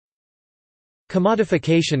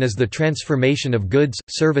Commodification is the transformation of goods,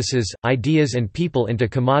 services, ideas and people into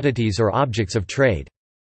commodities or objects of trade.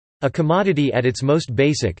 A commodity at its most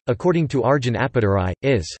basic, according to Arjun Appadurai,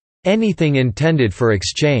 is anything intended for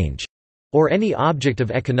exchange, or any object of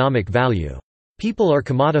economic value. People are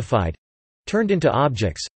commodified—turned into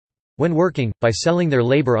objects—when working, by selling their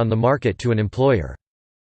labor on the market to an employer.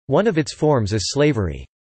 One of its forms is slavery.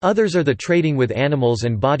 Others are the trading with animals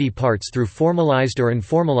and body parts through formalized or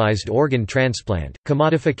informalized organ transplant.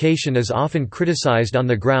 Commodification is often criticized on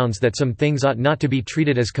the grounds that some things ought not to be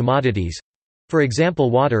treated as commodities, for example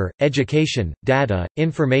water, education, data,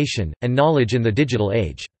 information, and knowledge in the digital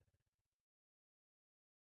age.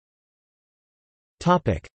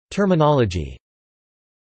 Topic: Terminology.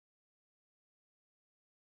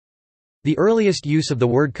 The earliest use of the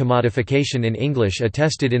word commodification in English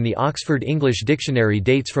attested in the Oxford English Dictionary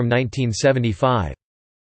dates from 1975.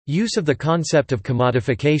 Use of the concept of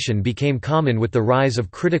commodification became common with the rise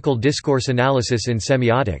of critical discourse analysis in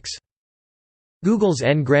semiotics. Google's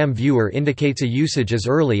N-gram viewer indicates a usage as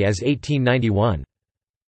early as 1891.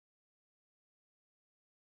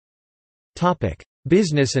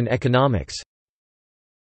 Business and economics.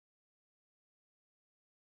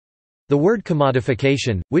 The word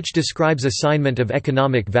commodification, which describes assignment of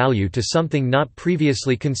economic value to something not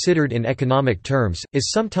previously considered in economic terms,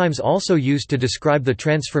 is sometimes also used to describe the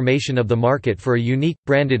transformation of the market for a unique,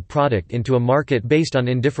 branded product into a market based on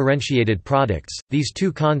undifferentiated products. These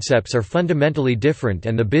two concepts are fundamentally different,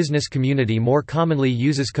 and the business community more commonly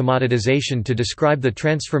uses commoditization to describe the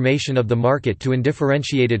transformation of the market to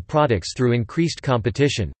undifferentiated products through increased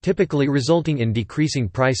competition, typically resulting in decreasing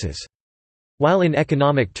prices. While in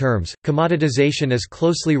economic terms, commoditization is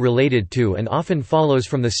closely related to and often follows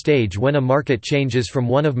from the stage when a market changes from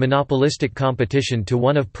one of monopolistic competition to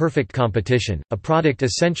one of perfect competition, a product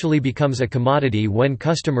essentially becomes a commodity when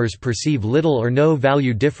customers perceive little or no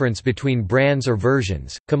value difference between brands or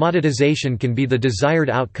versions. Commoditization can be the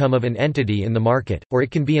desired outcome of an entity in the market, or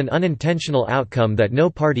it can be an unintentional outcome that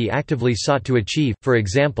no party actively sought to achieve, for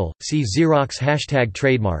example, see Xerox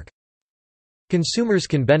 #trademark. Consumers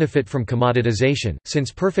can benefit from commoditization, since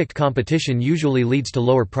perfect competition usually leads to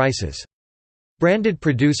lower prices. Branded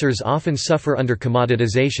producers often suffer under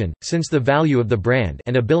commoditization, since the value of the brand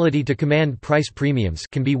and ability to command price premiums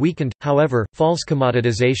can be weakened. However, false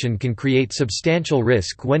commoditization can create substantial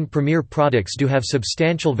risk when premier products do have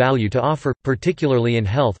substantial value to offer, particularly in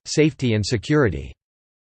health, safety and security.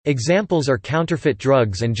 Examples are counterfeit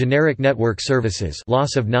drugs and generic network services.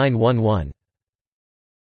 Loss of 911.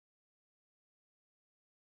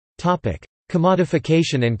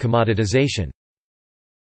 Commodification and commoditization.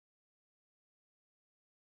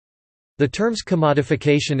 The terms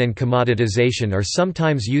commodification and commoditization are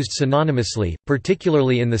sometimes used synonymously,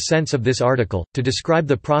 particularly in the sense of this article, to describe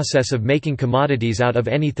the process of making commodities out of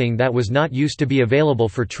anything that was not used to be available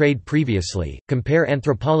for trade previously. Compare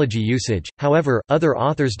anthropology usage. However, other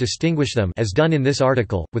authors distinguish them, as done in this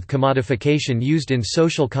article, with commodification used in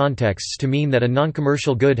social contexts to mean that a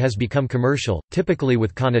non-commercial good has become commercial, typically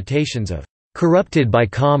with connotations of corrupted by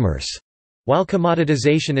commerce. While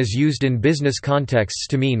commoditization is used in business contexts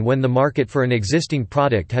to mean when the market for an existing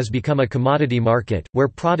product has become a commodity market, where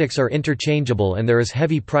products are interchangeable and there is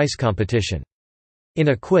heavy price competition. In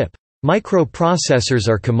a quip, "Microprocessors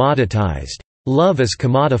are commoditized. Love is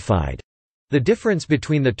commodified." The difference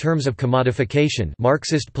between the terms of commodification,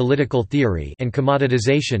 Marxist political theory, and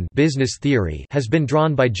commoditization, business theory, has been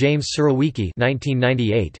drawn by James Surowiecki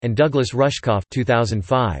 (1998) and Douglas Rushkoff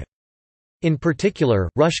 (2005). In particular,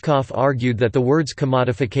 Rushkoff argued that the words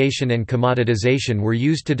commodification and commoditization were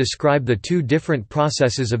used to describe the two different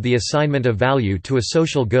processes of the assignment of value to a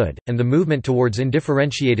social good, and the movement towards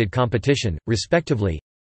undifferentiated competition, respectively.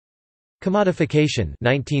 Commodification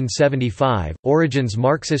 1975, Origins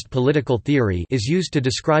Marxist political theory is used to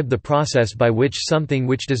describe the process by which something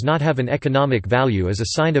which does not have an economic value is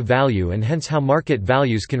assigned a value and hence how market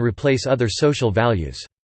values can replace other social values.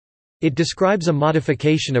 It describes a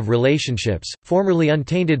modification of relationships, formerly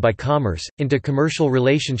untainted by commerce, into commercial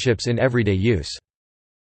relationships in everyday use.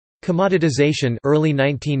 Commoditization early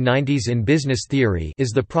 1990s in business theory is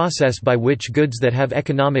the process by which goods that have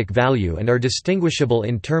economic value and are distinguishable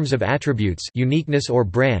in terms of attributes, uniqueness or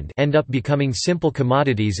brand, end up becoming simple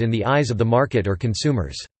commodities in the eyes of the market or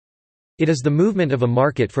consumers. It is the movement of a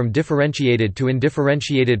market from differentiated to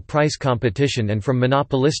undifferentiated price competition and from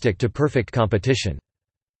monopolistic to perfect competition.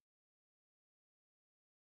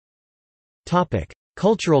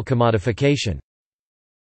 Cultural commodification.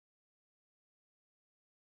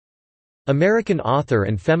 American author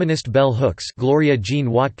and feminist bell hooks Gloria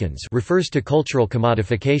Jean Watkins refers to cultural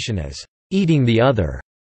commodification as eating the other.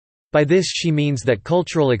 By this she means that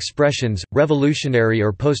cultural expressions, revolutionary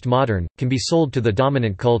or postmodern, can be sold to the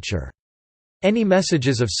dominant culture. Any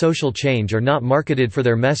messages of social change are not marketed for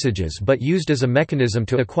their messages but used as a mechanism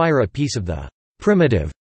to acquire a piece of the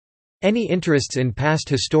primitive. Any interests in past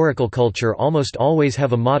historical culture almost always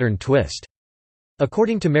have a modern twist.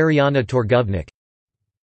 According to Mariana Torgovnik,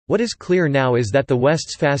 what is clear now is that the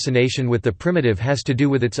West's fascination with the primitive has to do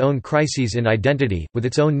with its own crises in identity, with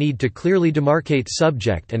its own need to clearly demarcate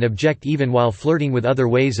subject and object even while flirting with other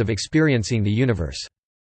ways of experiencing the universe.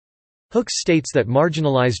 Hooks states that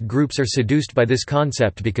marginalized groups are seduced by this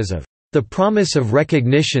concept because of the promise of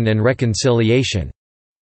recognition and reconciliation.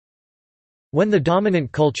 When the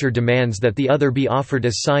dominant culture demands that the other be offered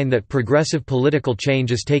as sign that progressive political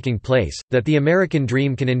change is taking place, that the American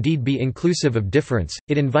dream can indeed be inclusive of difference,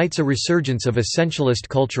 it invites a resurgence of essentialist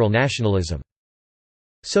cultural nationalism.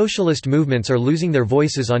 Socialist movements are losing their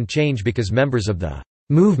voices on change because members of the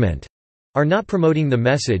movement are not promoting the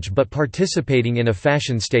message but participating in a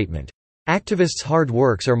fashion statement. Activists' hard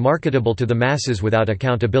works are marketable to the masses without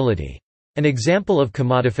accountability. An example of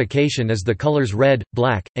commodification is the colors red,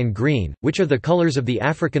 black, and green, which are the colors of the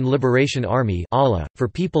African Liberation Army (ALA). For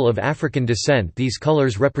people of African descent, these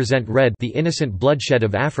colors represent red, the innocent bloodshed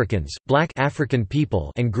of Africans, black, African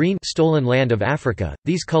people, and green, stolen land of Africa.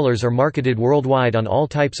 These colors are marketed worldwide on all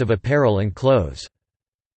types of apparel and clothes.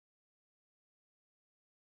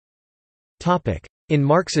 Topic: In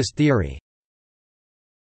Marxist theory.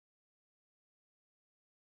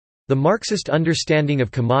 The Marxist understanding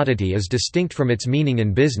of commodity is distinct from its meaning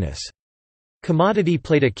in business. Commodity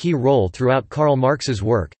played a key role throughout Karl Marx's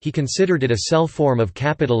work. He considered it a cell form of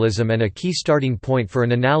capitalism and a key starting point for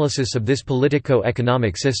an analysis of this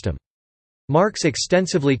politico-economic system. Marx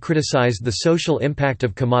extensively criticized the social impact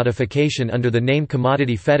of commodification under the name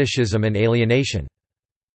commodity fetishism and alienation.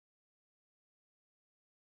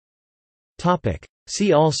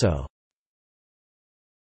 See also: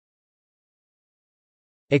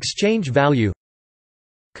 exchange value,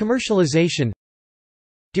 commercialization,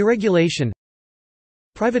 deregulation,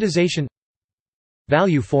 privatization,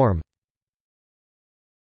 value form.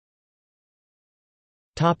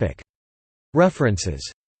 References.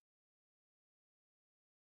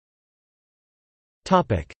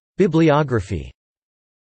 Bibliography.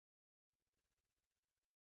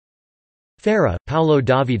 Ferra, Paolo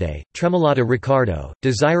Davide, Tremolata Riccardo,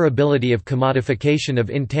 Desirability of Commodification of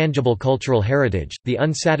Intangible Cultural Heritage, The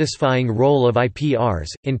Unsatisfying Role of IPRs,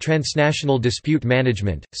 in Transnational Dispute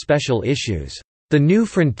Management, Special Issues. The New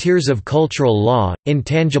Frontiers of Cultural Law,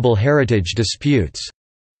 Intangible Heritage Disputes.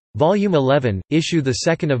 Volume 11, issue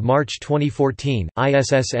 2 March 2014,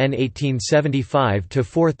 ISSN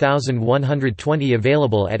 1875-4120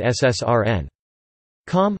 available at ssrn.com.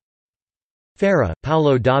 Ferra,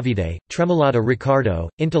 Paolo Davide, Tremolata Riccardo,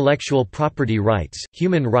 Intellectual Property Rights,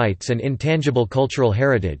 Human Rights and Intangible Cultural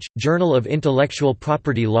Heritage, Journal of Intellectual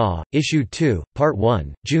Property Law, Issue 2, Part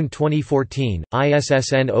 1, June 2014,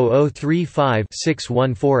 ISSN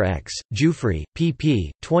 0035-614-X, Giuffre,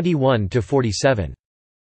 pp. 21–47.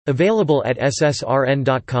 Available at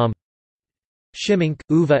ssrn.com. Schimink,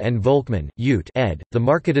 Uwe and Volkmann, Ute ed., The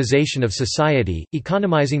Marketization of Society,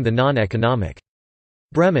 Economizing the Non-Economic.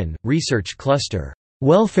 Bremen, Research Cluster.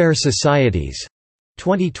 Welfare Societies.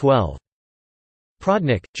 2012.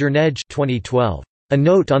 Prodnik, Jernej 2012. A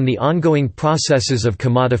Note on the Ongoing Processes of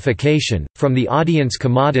Commodification, From the Audience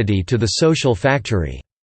Commodity to the Social Factory.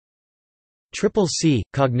 CCC,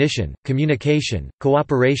 Cognition, Communication,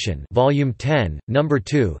 Cooperation Volume 10, No.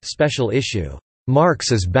 2 Special Issue.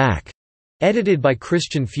 Marx is Back. Edited by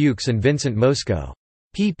Christian Fuchs and Vincent Mosco.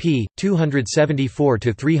 pp.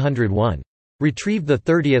 274–301. Retrieved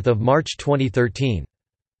 30 March 2013.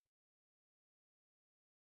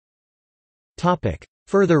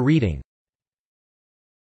 Further reading.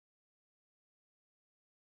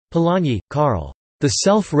 Polanyi, Karl. The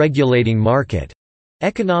Self-Regulating Market.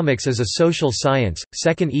 Economics as a Social Science,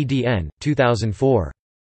 2nd edn. 2004.